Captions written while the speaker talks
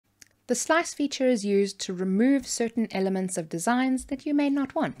The slice feature is used to remove certain elements of designs that you may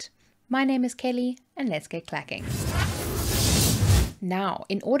not want. My name is Kelly, and let's get clacking. Now,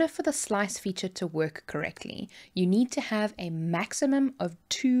 in order for the slice feature to work correctly, you need to have a maximum of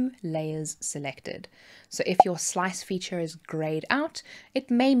 2 layers selected. So if your slice feature is grayed out,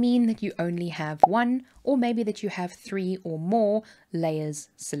 it may mean that you only have 1, or maybe that you have 3 or more layers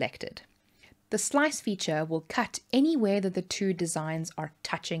selected. The slice feature will cut anywhere that the 2 designs are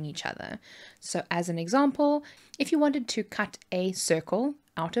touching each other. So as an example, if you wanted to cut a circle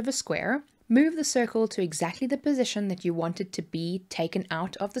out of a square, move the circle to exactly the position that you want it to be taken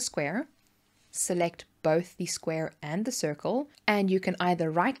out of the square. Select both the square and the circle, and you can either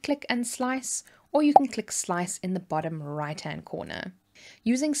right-click and slice, or you can click slice in the bottom right-hand corner.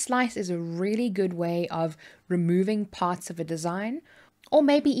 Using slice is a really good way of removing parts of a design, or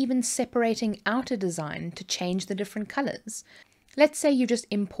maybe even separating out a design to change the different colors. Let's say you just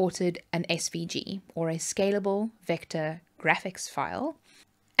imported an SVG, or a scalable vector graphics file,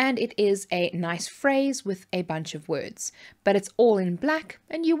 and it is a nice phrase with a bunch of words, but it's all in black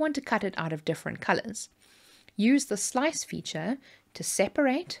and you want to cut it out of different colors. Use the slice feature to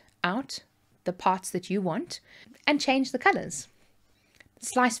separate out the parts that you want and change the colors. The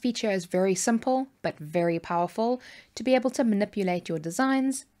slice feature is very simple but very powerful to be able to manipulate your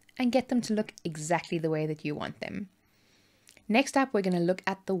designs and get them to look exactly the way that you want them. Next up, we're going to look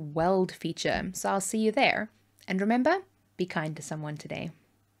at the weld feature, so I'll see you there. And remember, be kind to someone today.